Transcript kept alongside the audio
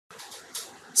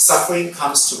Suffering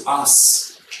comes to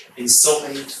us in so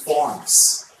many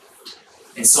forms,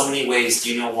 in so many ways.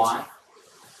 Do you know why?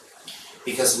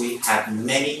 Because we have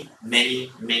many,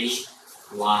 many, many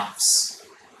lives.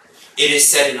 It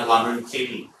is said in the Lamrim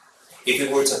clearly, if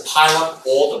we were to pile up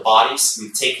all the bodies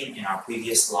we've taken in our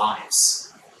previous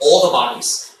lives, all the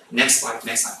bodies, next life,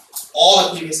 all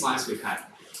the previous lives we've had,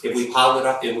 if we pile it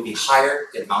up, it would be higher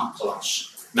than Mount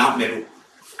Kailash, Mount Meru.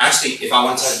 Actually, if I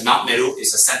want to tell you, Mount Meru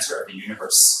is the center of the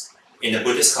universe in the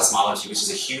Buddhist cosmology, which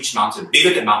is a huge mountain,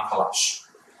 bigger than Mount Kailash.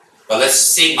 But let's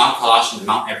say Mount Kailash and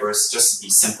Mount Everest, just to be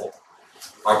simple.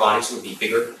 Our bodies would be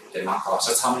bigger than Mount Kailash.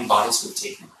 That's how many bodies we've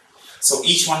taken. So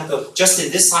each one of those, just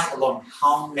in this life alone,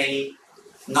 how many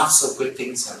not so good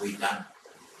things have we done?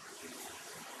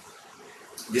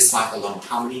 This life alone,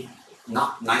 how many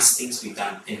not nice things we've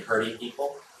done in hurting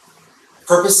people?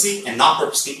 Purposely and not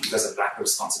purposely because of lack of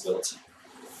responsibility.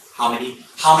 How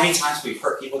many times we've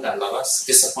hurt people that love us,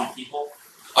 disappoint people,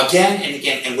 again and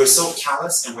again, and we're so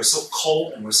callous, and we're so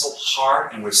cold, and we're so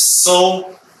hard, and we're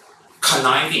so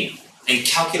conniving and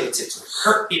calculative to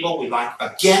hurt people we like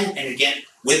again and again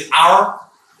with our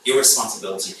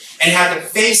irresponsibility, and have the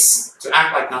face to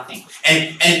act like nothing,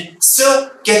 and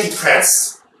still get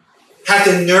depressed, have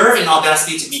the nerve and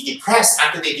audacity to be depressed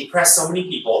after they depress so many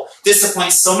people,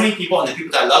 disappoint so many people and the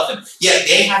people that love them, yet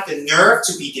they have the nerve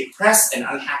to be depressed and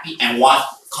unhappy and want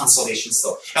consolation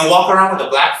still, and walk around with a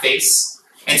black face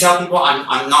and tell people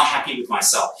I'm not happy with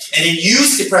myself, and then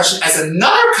use depression as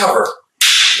another cover.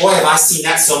 Boy, have I seen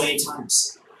that so many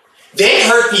times. They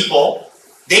hurt people,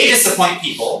 they disappoint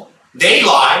people, they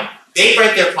lie, they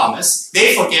break their promise,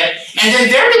 they forget, and then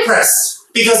they're depressed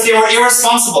because they were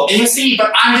irresponsible. And you see,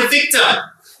 but I'm the victim.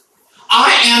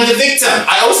 I am the victim.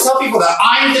 I always tell people that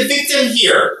I'm the victim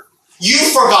here. You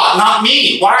forgot, not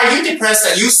me. Why are you depressed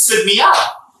that you stood me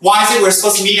up? Why is it we're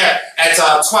supposed to meet at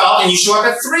 12 and you show up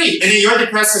at 3? And then you're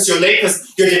depressed because you're late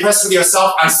because you're depressed with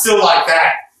yourself. I'm still like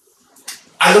that.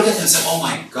 I look at them and say, oh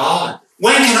my God,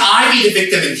 when can I be the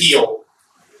victim and heal?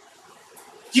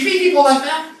 Do you meet people like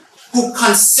that? Who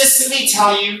consistently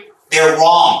tell you they're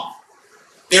wrong.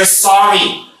 They're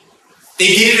sorry. They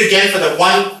did it again for the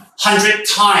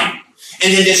 100th time.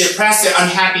 And then they're depressed, they're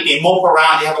unhappy, they mope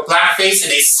around, they have a black face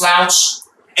and they slouch.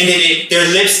 And then their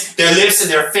lips and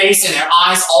their face and their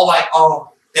eyes all like,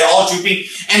 oh, they're all drooping.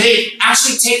 And they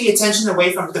actually take the attention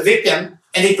away from the victim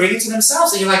and they bring it to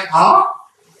themselves. And you're like, huh?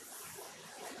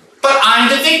 But I'm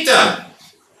the victim.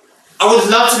 I would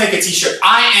love to make a t-shirt.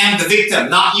 I am the victim,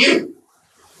 not you.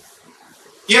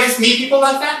 You ever meet people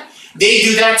like that? They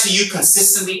do that to you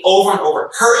consistently over and over.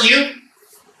 Hurt you,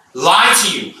 lie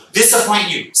to you, disappoint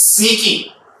you,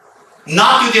 sneaky,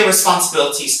 not do their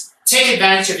responsibilities, take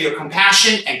advantage of your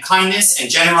compassion and kindness and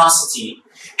generosity.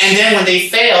 And then when they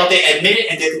fail, they admit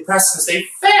it and they're depressed because they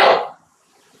failed.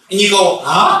 And you go,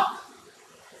 huh?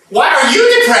 Why are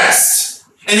you depressed?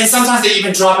 And then sometimes they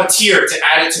even drop a tear to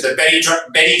add it to the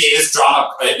Betty Davis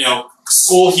drama,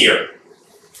 school here.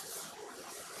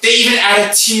 They even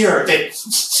add a tear that,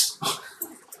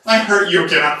 I hurt you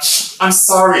again, I'm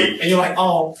sorry. And you're like,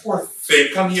 oh, poor thing,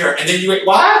 come here. And then you wait,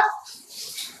 what?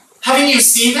 Haven't you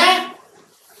seen that?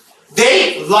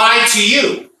 They lie to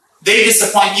you. They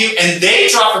disappoint you and they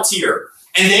drop a tear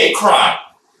and they cry.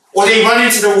 Or they run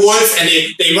into the woods and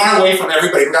they run away from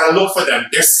everybody. We gotta look for them.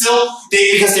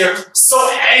 Because they're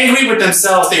so angry with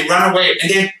themselves, they run away.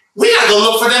 And then we gotta go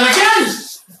look for them again.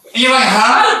 And you're like,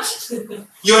 huh?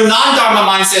 Your non-dharma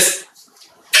mind says,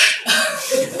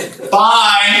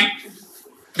 bye.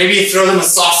 Maybe you throw them a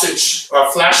sausage or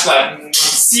a flashlight.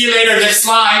 See you later, next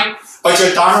slide. But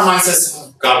your dharma mind says,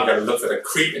 oh God, we gotta look for the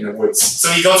creep in the woods.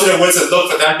 So you go to the woods and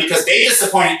look for them because they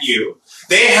disappointed you.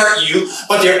 They hurt you,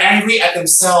 but they're angry at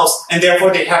themselves, and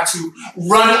therefore they have to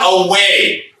run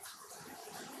away.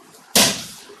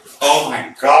 Oh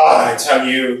my God, I tell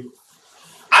you.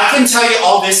 I can tell you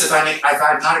all this if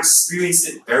I've not experienced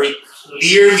it very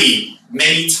clearly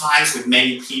many times with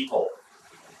many people.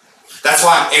 That's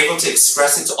why I'm able to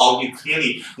express it to all of you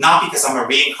clearly, not because I'm a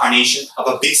reincarnation of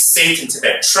a big saint in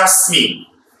Tibet. Trust me.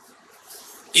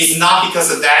 It's not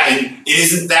because of that, and it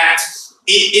isn't that.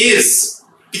 It is.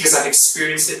 Because I've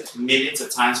experienced it millions of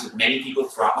times with many people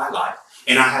throughout my life,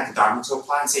 and I had the Dharma to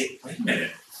apply and say, wait a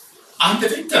minute, I'm the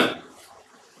victim.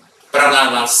 But I'm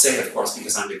not allowed to say it, of course,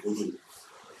 because I'm the guru.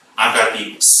 I've got to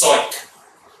be stoic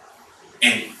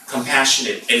and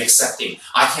compassionate and accepting.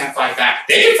 I can't fight back.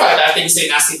 They can fight back, they can say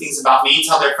nasty things about me,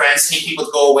 tell their friends, take people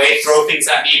to go away, throw things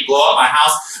at me, blow up my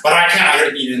house, but I can't. I got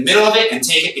to be in the middle of it and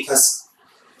take it because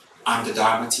I'm the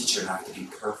Dharma teacher and I have to be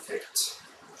perfect.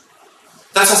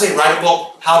 That's why I say write a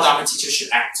book, how a Dharma teacher should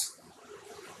act.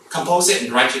 Compose it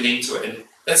and write your name to it. And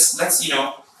Let's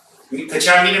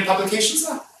Kachara meet in publications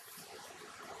now.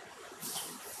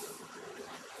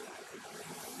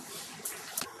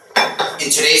 In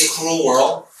today's cruel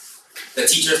world, the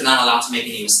teacher is not allowed to make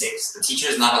any mistakes. The teacher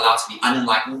is not allowed to be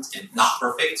unenlightened and not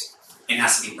perfect. It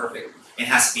has to be perfect. It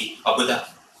has to be a Buddha.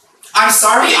 I'm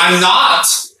sorry, I'm not.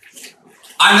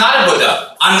 I'm not a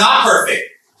Buddha. I'm not perfect.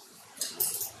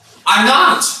 I'm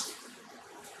not.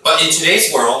 But in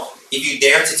today's world, if you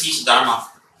dare to teach Dharma,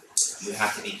 you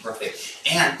have to be perfect.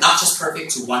 And not just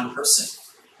perfect to one person,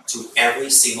 to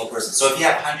every single person. So if you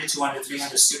have 100, 200,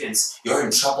 300 students, you're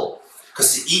in trouble.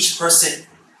 Because to each person,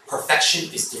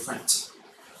 perfection is different.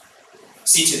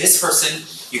 See, to this person,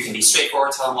 you can be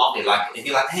straightforward, tell them all they like it. If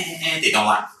you like, they don't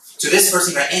like it. To this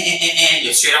person, you're like,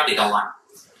 you're straight up, they don't like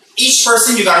it. Each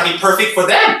person, you gotta be perfect for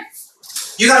them.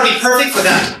 You gotta be perfect for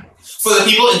them. For the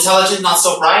people intelligent, not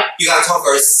so bright, you gotta talk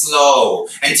very slow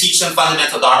and teach them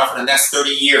fundamental Dharma for the next 30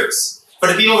 years. For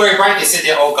the people very bright, they sit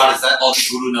there, oh God, is that all the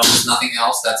Guru knows, nothing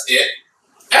else, that's it?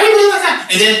 Everybody like that.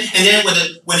 And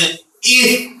then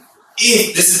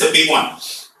if this is the big one.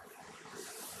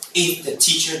 If the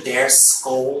teacher dares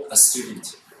scold a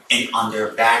student and on their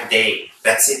bad day,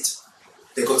 that's it.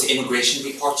 They go to immigration,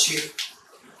 report you.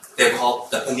 They'll call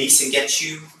the police and get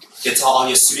you. They'll tell all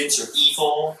your students you're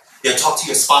evil. They'll talk to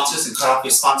your sponsors and cut off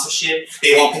your sponsorship.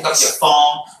 They won't pick up your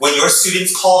phone. When your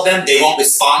students call them, they won't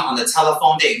respond on the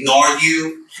telephone. They ignore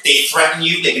you. They threaten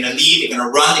you. They're going to leave. They're going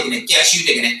to run. They're going to get you.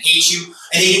 They're going to hate you.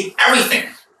 And they do everything.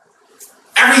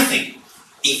 Everything.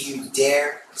 If you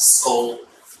dare scold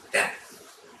them.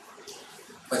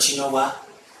 But you know what?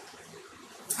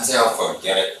 I say, oh,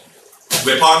 forget it.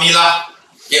 Report me lah.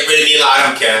 Get rid of me lah. I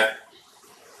don't care.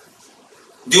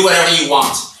 Do whatever you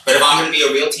want. But if I'm going to be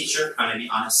a real teacher, I'm going to be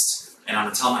honest. And I'm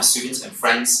going to tell my students and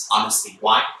friends honestly.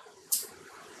 Why?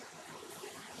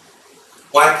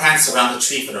 Why plants around the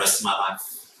tree for the rest of my life?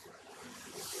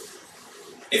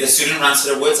 If the student runs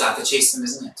to the woods, I have to chase them,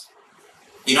 isn't it?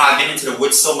 You know, I've been into the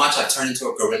woods so much, I've turned into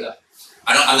a gorilla.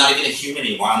 I'm not even a human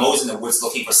anymore. I'm always in the woods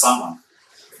looking for someone.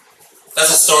 That's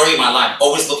a story of my life,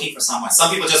 always looking for someone. Some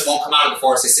people just won't come out of the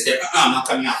forest. They sit there, I'm not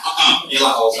coming out, And you're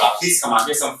like, oh God, please come out.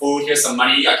 Here's some food, here's some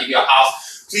money, I'll give you a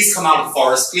house. Please come out of the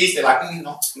forest, please. They're like,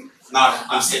 no,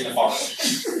 I'm staying in the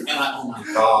forest. And I'm like, oh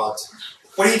my God,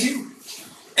 what do you do?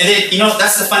 And then,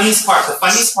 that's the funniest part. The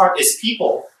funniest part is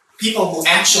people who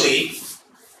actually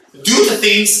do the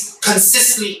things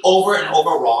consistently over and over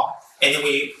wrong, and then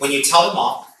when you tell them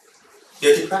off,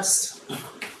 they're depressed.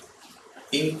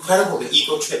 Incredible, the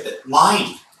ego trip, the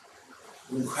mind.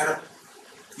 Incredible.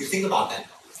 You think about that.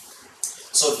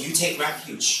 So if you take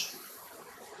refuge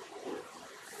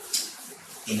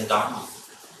in the Dharma,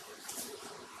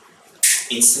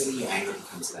 instantly your anger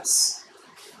becomes less.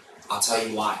 I'll tell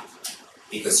you why.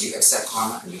 Because you accept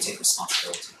karma and you take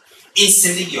responsibility.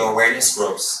 Instantly your awareness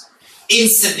grows.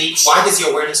 Instantly, why does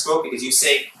your awareness grow? Because you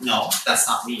say, no, that's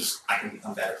not me. I can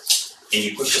become better. And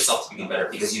you push yourself to become better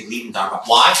because you believe in Dharma.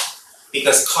 Why?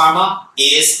 Because karma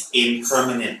is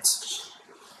impermanent.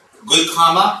 Good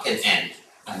karma can end,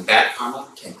 and bad karma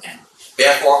can end.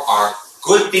 Therefore, our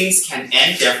good things can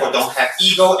end. Therefore, don't have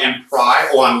ego and pride.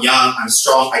 Oh, I'm young, I'm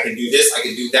strong, I can do this, I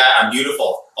can do that, I'm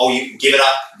beautiful. Oh, you give it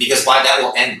up, because why? That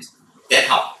will end. Then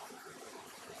how?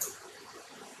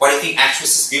 Why do you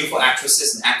think beautiful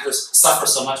actresses and actors suffer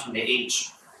so much when they age?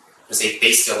 Because they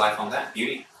base their life on that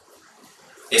beauty.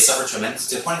 They suffer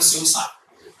tremendously to the point of suicide.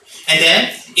 And then,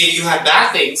 if you have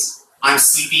bad things, I'm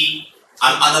sleepy,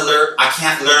 I'm unalert, I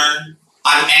can't learn,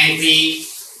 I'm angry,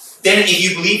 then if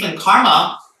you believe in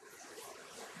karma,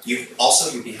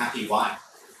 you'll be happy. Why?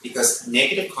 Because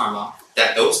negative karma,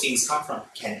 that those things come from,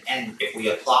 can end if we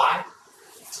apply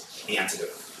the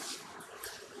antidote.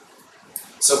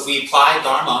 So if we apply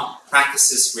Dharma,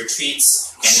 practices,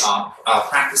 retreats, and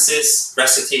practices,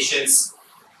 recitations,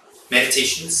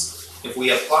 meditations, if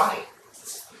we apply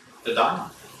the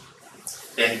Dharma,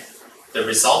 then the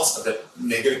results of the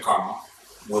negative karma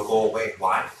will go away.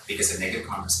 Why? Because the negative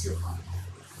karma is pure karma.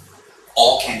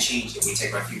 All can change if we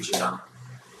take refuge in Dharma.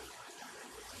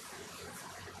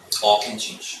 All can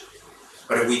change.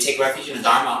 But if we take refuge in the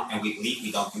Dharma and we believe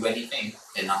we don't do anything,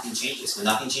 then nothing changes. When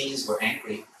nothing changes, we're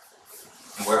angry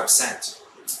and we're upset.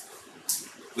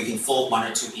 We can fool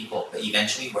one or two people, but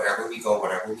eventually, wherever we go,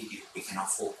 whatever we do, we cannot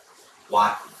fool.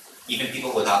 Why? Even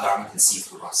people without Dharma can see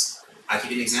through us. I'll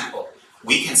give you an example.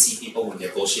 We can see people when they're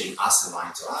bullshitting us and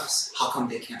lying to us. How come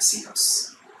they can't see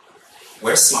us?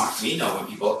 We're smart. We know when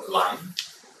people are lying.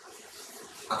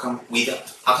 How come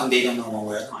they don't know when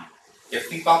we're lying? You ever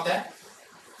think about that?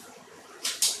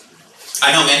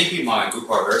 I know many people in my group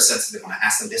are very sensitive. When I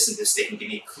ask them this and this, they can give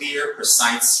me clear,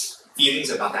 precise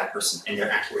feelings about that person, and they're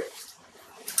accurate.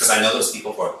 because I know those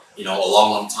people for a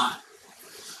long, long time.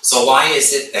 So why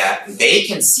is it that they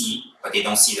can see, but they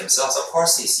don't see themselves? Of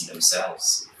course they see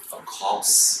themselves, of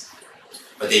course.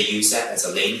 But they use that as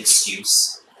a lame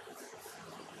excuse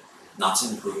not to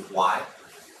improve. Why?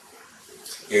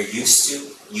 You're used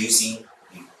to using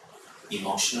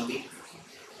emotionally,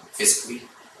 physically,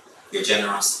 your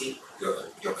generosity,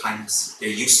 your kindness. They're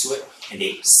used to it, and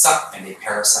they suck and they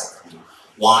parasite from you.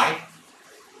 Why?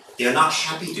 They're not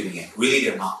happy doing it. Really,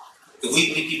 they're not. Do we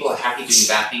believe people are happy doing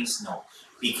bad things? No.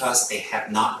 Because they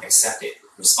have not accepted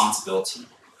responsibility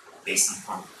based on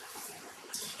karma.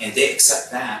 And they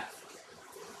accept that,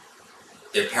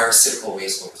 their parasitical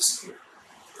ways will disappear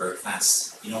very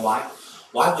fast. You know why?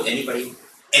 Why would anybody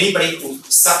who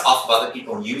suck off of other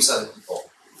people and use other people,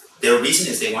 their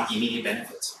reason is they want immediate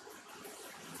benefit.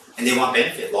 And they want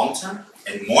benefit long term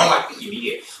and more likely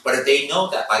immediate. But if they know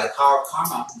that by the power of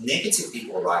karma,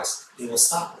 negativity will rise, they will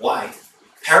stop. Why?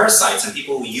 Parasites and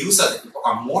people who use other people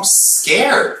are more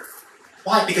scared.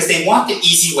 Why? Because they want the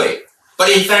easy way. But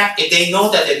in fact, if they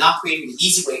know that they're not creating the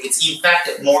easy way, it's in fact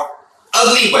the more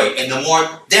ugly way and the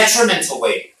more detrimental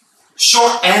way.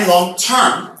 Short and long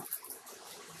term,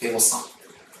 they will stop.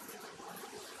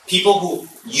 People who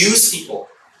use people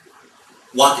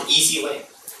want the easy way.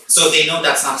 So they know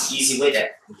that's not the easy way,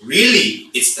 that really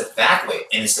it's the bad way,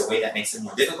 and it's the way that makes it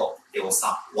more difficult. They will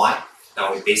stop. Why? That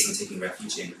will be based on taking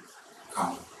refuge in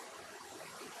karma.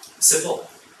 Simple.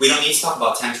 We don't need to talk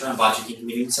about Tantra and Vajrayana. We don't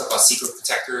need to talk about secret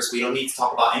protectors. We don't need to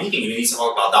talk about anything. We don't need to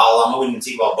talk about Dalai Lama. We don't need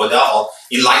to talk about Buddha or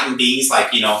enlightened beings like,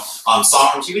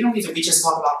 Sovereignty. We don't need to. We just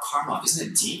talk about karma.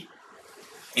 Isn't it deep?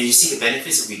 And you see the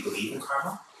benefits if we believe in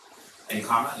karma? And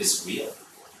karma is real.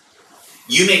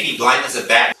 You may be blind as a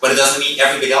bat, but it doesn't mean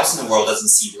everybody else in the world doesn't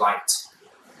see light.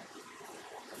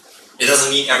 It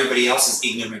doesn't mean everybody else is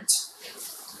ignorant.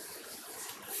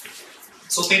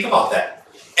 So think about that.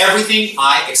 Everything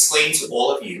I explain to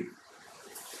all of you,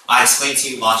 I explain to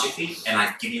you logically, and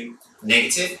I give you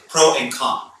negative, pro and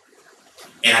con.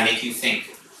 And I make you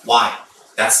think. Why?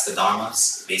 That's the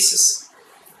Dharma's basis.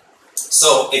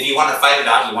 So if you want to fight it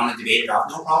out, you want to debate it out,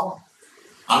 no problem.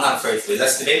 I'm not afraid of it.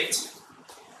 Let's debate.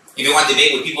 If you want to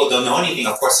debate with people who don't know anything,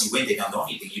 of course you win, they don't know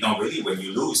anything. You don't really win,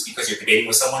 you lose because you're debating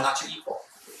with someone not your equal.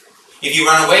 If you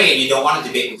run away and you don't want to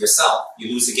debate with yourself,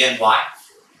 you lose again. Why?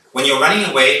 When you're running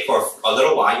away for a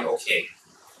little while, you're okay.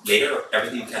 Later,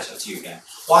 everything will catch up to you again.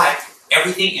 Why?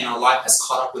 Everything in our life has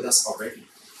caught up with us already.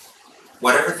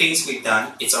 Whatever things we've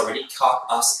done, it's already caught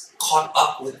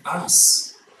up with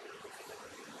us.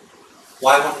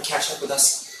 Why won't it catch up with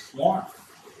us more?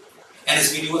 And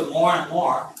as we do it more and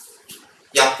more,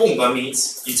 yapungba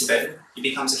means in Tibetan, it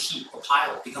becomes a heap, a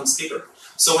pile, it becomes bigger.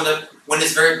 So when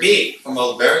it's very big, from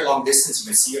a very long distance, you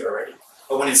can see it already.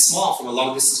 But when it's small, from a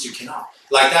long distance, you cannot.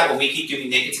 Like that, when we keep doing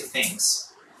negative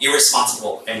things,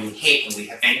 irresponsible, and we hate and we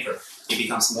have anger, it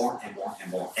becomes more and more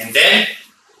and more. And then,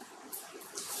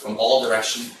 from all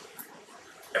directions,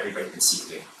 everybody can see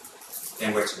clear.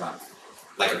 Then where to run?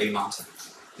 Like a big mountain.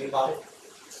 Think about it.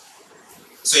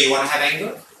 So you want to have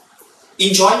anger?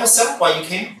 Enjoy yourself while you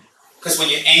can. Because when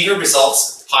your anger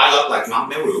results pile up like Mount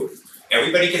Meru,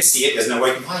 everybody can see it, there's no way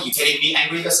you can hide. You can't even be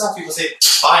angry yourself. People say,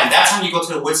 bye. And that time you go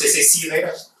to the woods, they say, see you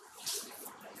later.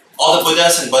 All the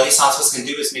Buddhas and Bodhisattvas can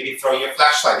do is maybe throw you a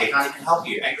flashlight. They can't even help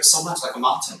you. Anger is so much like a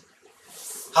mountain.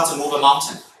 How to move a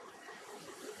mountain.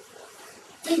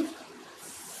 Think.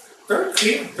 Very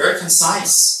clear, very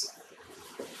concise.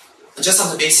 Just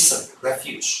on the basis of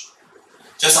refuge.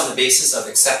 Just on the basis of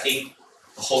accepting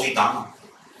the holy Dharma.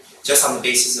 Just on the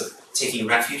basis of taking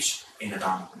refuge in the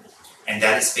Dharma. And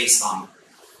that is based on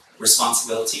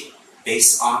responsibility,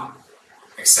 based on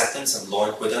acceptance of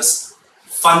Lord Buddha's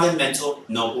fundamental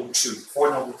noble truth.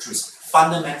 Four noble truths.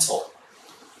 Fundamental.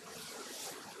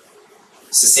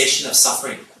 Cessation of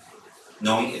suffering.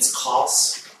 Knowing its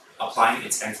cause, applying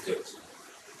its antidote.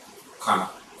 Karma.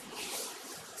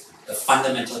 The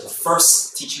fundamental, the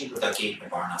first teaching Buddha gave in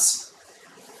Varanasi.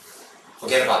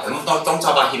 Forget about them. Don't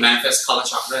talk about he manifests Kala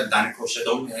Chakra and Rinpoche,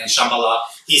 and Shambhala.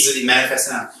 He's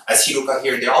manifesting as Hiruka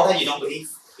here and there. All that you don't believe,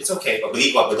 it's okay. But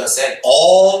believe what Buddha said.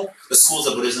 All the schools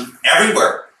of Buddhism,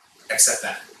 everywhere, accept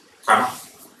that. Karma.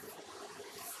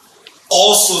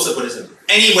 All schools of Buddhism,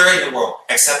 anywhere in the world,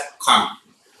 accept karma.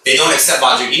 They don't accept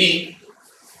Vajrayana.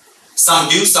 Some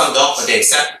do, some don't, but they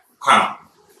accept karma.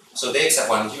 So they accept,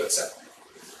 why don't you accept?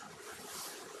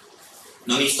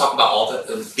 No need to talk about all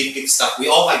the big stuff. We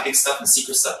all like big stuff and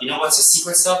secret stuff. You know what's the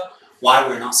secret stuff? Why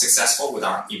we're not successful with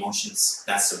our emotions.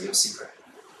 That's the real secret.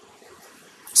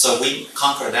 So if we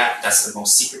conquer that, that's the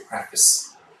most secret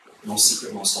practice. Most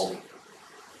secret, most holy.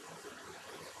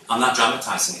 I'm not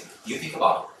dramatizing it. You think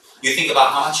about it. You think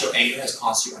about how much your anger has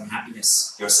caused you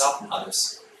unhappiness, yourself and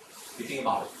others. You think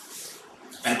about it.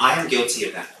 And I am guilty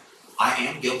of that. I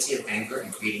am guilty of anger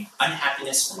and creating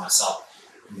unhappiness for myself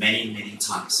many, many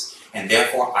times. And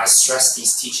therefore, I stress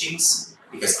these teachings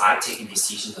because I've taken these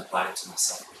teachings and applied it to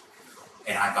myself.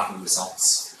 And I've gotten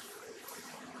results.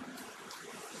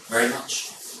 Very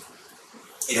much.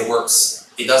 It works.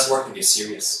 It does work if you're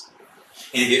serious.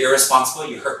 And if you're irresponsible,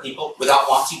 you hurt people without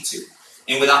wanting to.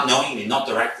 And without knowing it, not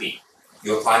directly.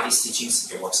 You apply these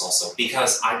teachings, it works also.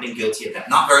 Because I've been guilty of that.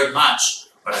 Not very much,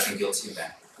 but I've been guilty of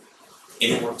that.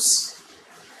 And it works.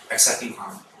 Accepting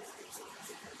karma.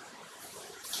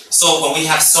 So when we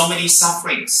have so many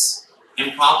sufferings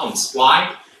and problems,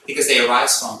 why? Because they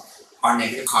arise from our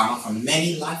negative karma from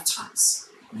many lifetimes.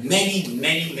 Many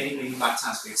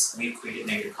lifetimes we've created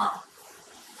negative karma.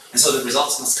 And so the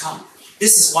results must come.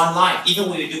 This is one life. Even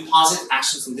when we do positive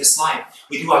actions in this life,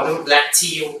 we do our little black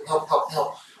tea,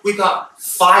 help. We've got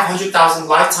 500,000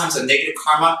 lifetimes of negative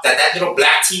karma that little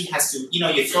black tea has to,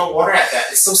 you throw water at that.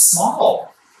 It's so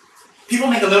small. People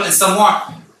make a little, and some more.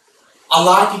 A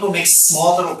lot of people make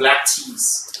small little black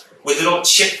teas with little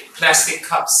chipped plastic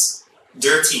cups,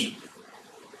 dirty,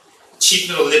 cheap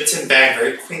little Lipton bag,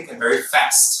 very quick and very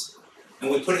fast. And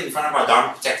we put it in front of our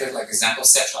Dharma protector, like example,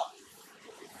 etc.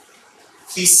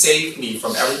 Please save me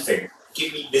from everything.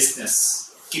 Give me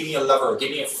business. Give me a lover.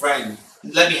 Give me a friend.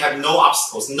 Let me have no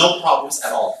obstacles, no problems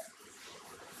at all.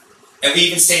 And we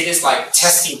even say this like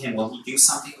testing him, will he do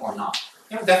something or not?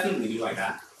 Yeah, definitely we do like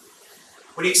that.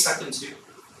 What do you expect him to do?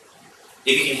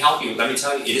 If he can help you, let me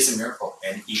tell you, it is a miracle.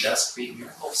 And he does create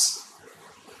miracles.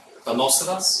 But most of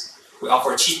us, we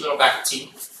offer a cheap little bag of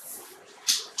tea.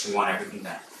 We want everything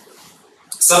back.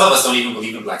 Some of us don't even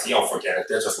believe in black tea. Oh, forget it.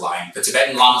 They're just lying. The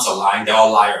Tibetan lamas are lying. They're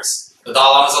all liars. The Dalai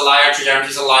Lama is a liar. Trijayanaji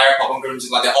is a liar. Papan Gurumji is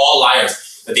a liar. They're all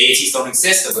liars. The deities don't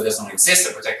exist. The Buddhas don't exist.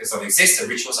 The protectors don't exist. The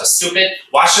rituals are stupid.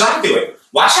 Why should I do it?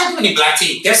 Why should I do any black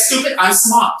tea? They're stupid. I'm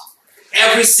smart.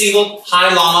 Every single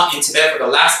high lama in Tibet for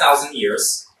the last 1,000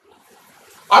 years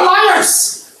are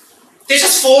liars. They're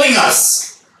just fooling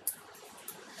us.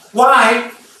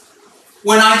 Why?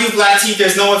 When I do black tea,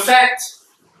 there's no effect.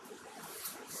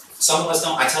 Some of us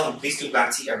don't. I tell them, please do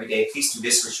black tea every day. Please do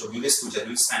this ritual, do this puja,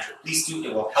 do this mantra. Please do.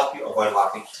 It will help you avoid a lot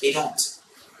of things. They don't.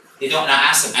 They don't. And I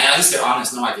ask them, and at least they're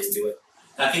honest. No, I didn't do it.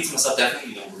 And I think to myself,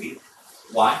 definitely you don't believe it.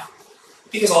 Why?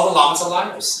 Because all the lamas are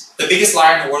liars. The biggest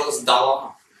liar in the world is the Dalai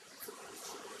Lama.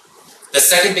 The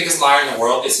second biggest liar in the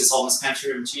world is His Holiness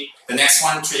Panchen Rinpoche. The next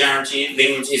one, Trijayanaji,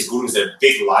 Ling Rinpoche, his gurus. They're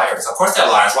big liars. Of course they're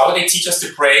liars. Why would they teach us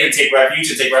to pray and take refuge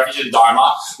in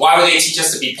Dharma? Why would they teach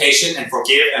us to be patient and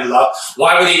forgive and love?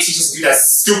 Why would they teach us to do that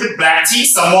stupid black tea?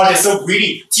 Some more, they're so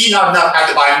greedy. Tea not enough, have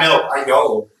to buy milk. I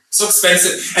know. So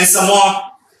expensive. And some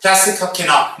more, plastic cup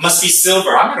cannot. Must be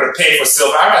silver. I'm not going to pay for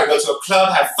silver. I'd rather go to a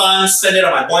club, have fun, spend it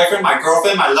on my boyfriend, my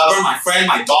girlfriend, my lover, my friend,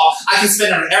 my dog. I can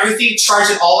spend it on everything, charge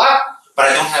it all up. But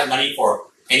I don't have money for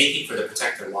anything for the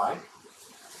protector. Why?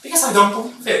 Because I don't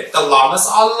believe it. The lamas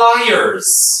are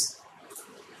liars.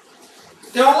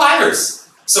 They're all liars.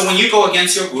 So when you go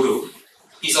against your guru,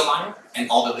 he's a liar, and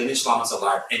all the lineage lamas are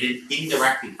liars. And then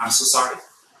indirectly, I'm so sorry,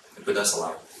 the Buddha's a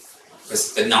liar.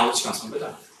 Because the knowledge comes from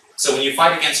Buddha. So when you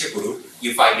fight against your guru,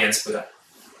 you fight against Buddha.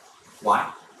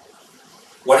 Why?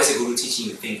 What is the guru teaching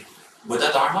you? Think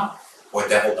Buddha Dharma or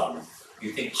Devil Dharma?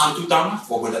 You think Hantu Dharma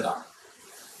or Buddha Dharma?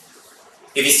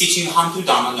 If he's teaching you Hantu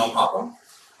Dharma, no problem.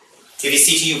 If he's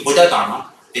teaching you Buddha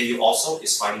Dharma, then you also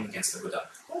is fighting against the Buddha.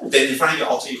 Then in front of your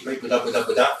altar, you pray Buddha, Buddha,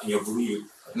 Buddha, and your guru, you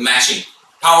matching.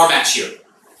 Power match here.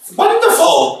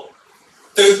 Wonderful!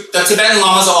 The Tibetan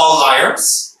lamas are all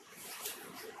liars.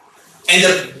 And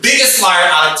the biggest liar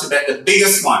out of Tibet, the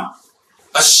biggest one,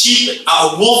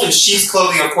 a wolf in sheep's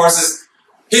clothing, of course, is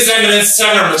His Eminence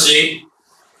Tsem Rinpoche,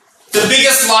 the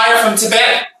biggest liar from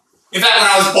Tibet. In fact, when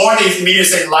I was born, they immediately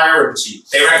said Liar Rinpoche.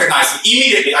 They recognized me.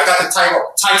 Immediately, I got the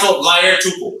title Liar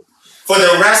Tupu. For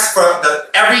the rest,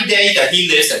 every day that he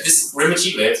lives, that this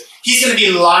Rinpoche lives, he's going to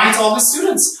be lying to all his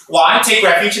students. Why? Take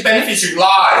refuge in benefits. You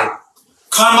lie.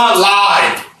 Karma,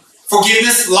 lie.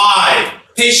 Forgiveness, lie.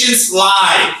 Patience,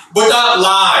 lie. Buddha,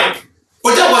 lie.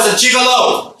 Buddha was a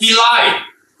gigolo. He lied.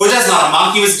 Buddha's not a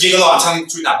monk. He was a gigolo. I'm telling you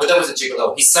the truth now. Buddha was a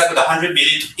gigolo. He slept with 100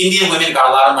 million Indian women, got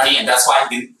a lot of money, and that's why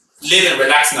he didn't live and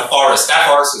relax in the forest. That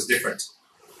forest was different.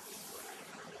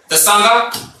 The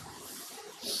Sangha,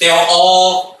 they are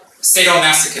all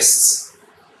sadomasochists.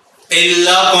 They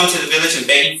love going to the village and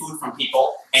begging food from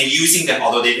people and using them,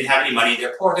 although they didn't have any money,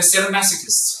 they're poor. They're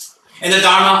sadomasochists. And the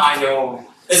Dharma, I know,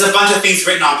 there's a bunch of things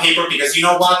written on paper because you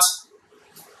know what?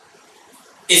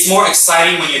 It's more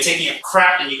exciting when you're taking a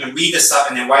crap and you can read this up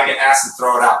and then wipe your ass and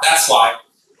throw it out. That's why.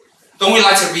 Don't we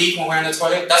like to read when we're in the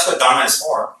toilet? That's what Dharma is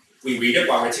for. We read it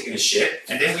while we're taking a shit,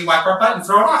 and then we wipe our butt and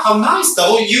throw it out. How nice,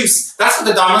 double use. That's what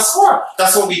the Dharma is for.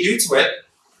 That's what we do to it.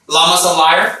 Lama's a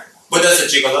liar. Buddha's a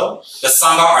gigolo. The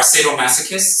Sangha are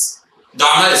sadomasochists.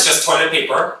 Dharma is just toilet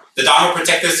paper. The Dharma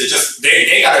protectors are just,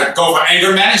 they gotta go for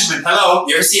anger management. Hello,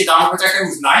 you ever see a Dharma protector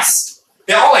who's nice?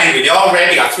 They're all angry, they're all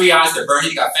red, they got 3 eyes, they're burning,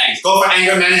 they got fangs. Go for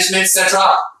anger management, etc.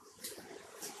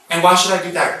 And why should I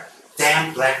do that?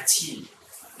 Damn black tea.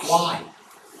 Why?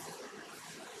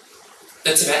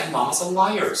 The Tibetan Lamas are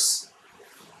liars.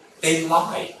 They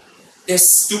lie. They're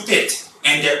stupid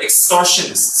and they're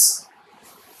extortionists.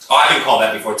 Oh, I've been called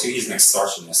that before too. He's an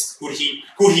extortionist. Who'd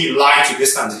he lie to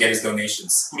this time to get his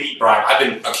donations? Who'd he bribe? I've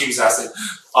been accused of that.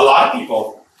 A lot of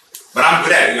people. But I'm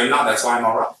good at it. You're not. That's why I'm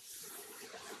alright.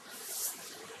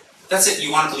 That's it.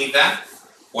 You want to believe that?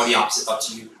 Or the opposite, up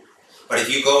to you. But if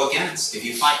you go against, if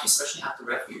you fight, especially after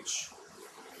refuge,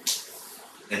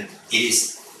 then it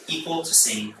is equal to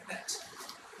saying that.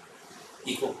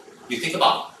 Equal. You think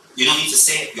about it. You don't need to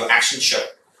say it. Your actions show.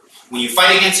 When you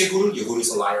fight against your guru is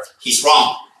a liar. He's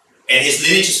wrong. And his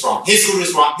lineage is wrong. His guru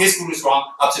is wrong. His guru is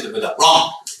wrong. Up to the Buddha.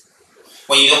 Wrong.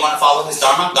 When you don't want to follow his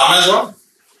dharma, dharma is wrong.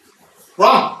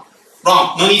 Wrong.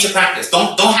 Wrong. No need to practice.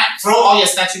 Don't throw all your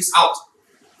statues out.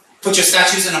 Put your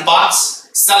statues in a box.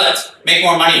 Sell it. Make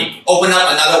more money. Open up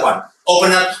another one.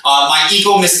 Open up my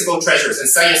ego mystical treasures and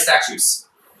sell your statues.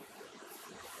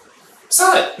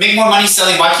 Sell it. Make more money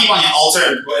selling. Why keep on your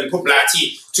altar and put black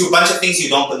tea to a bunch of things you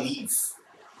don't believe?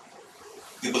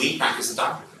 You believe, practice the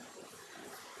Dharma.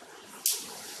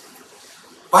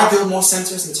 Why build more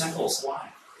centers and temples? Why?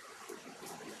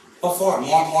 What for?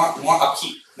 More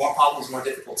upkeep, more problems, more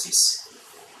difficulties.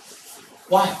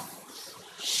 Why?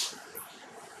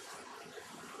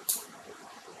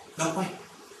 No point.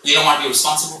 You don't want to be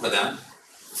responsible for them.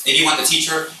 If you want the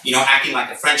teacher, acting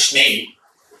like a French maid,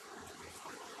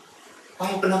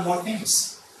 why open up more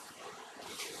things?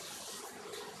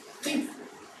 Think.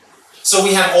 So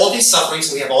we have all these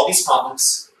sufferings, we have all these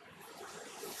problems.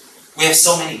 We have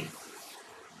so many.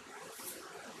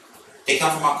 They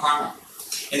come from our karma.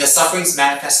 And the sufferings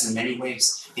manifest in many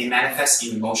ways. They manifest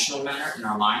in emotional manner in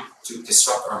our mind to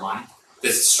disrupt our mind, to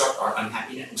disrupt our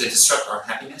unhappiness, to disrupt our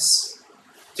happiness.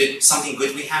 Something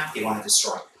good we have, they want to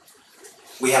destroy.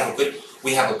 We have a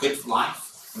good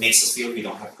life, it makes us feel we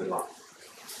don't have a good life.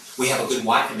 We have a good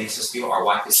wife, it makes us feel our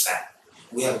wife is bad.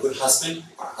 We have a good husband,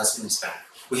 our husband is bad.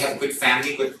 We have a good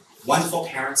family, good, wonderful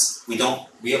parents. We don't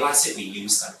realize it, we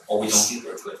use them, or we don't think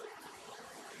they're good.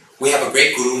 We have a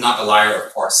great guru, not the liar,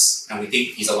 of course, and we think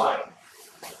he's a liar.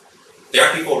 There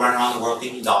are people running around the world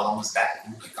thinking Dalai Lama is bad. Oh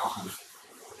my God.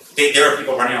 There are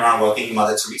people running around the world thinking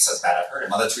Mother Teresa is bad. I've heard it.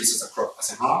 Mother Teresa's a crook. I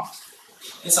said, huh?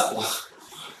 It's not.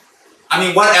 I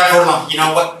mean, whatever. Whatever.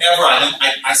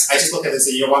 I just look at this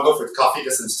and say, you want to go for coffee?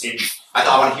 Just entertain me. I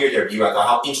thought I want to hear their view. I thought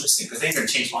how interesting, because they can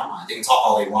change my mind. They can talk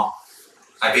all they want.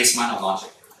 I base mine on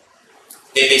logic.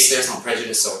 They base theirs on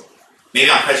prejudice. So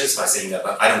maybe I'm prejudiced by saying that,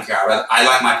 but I don't care. I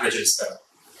like my prejudice better.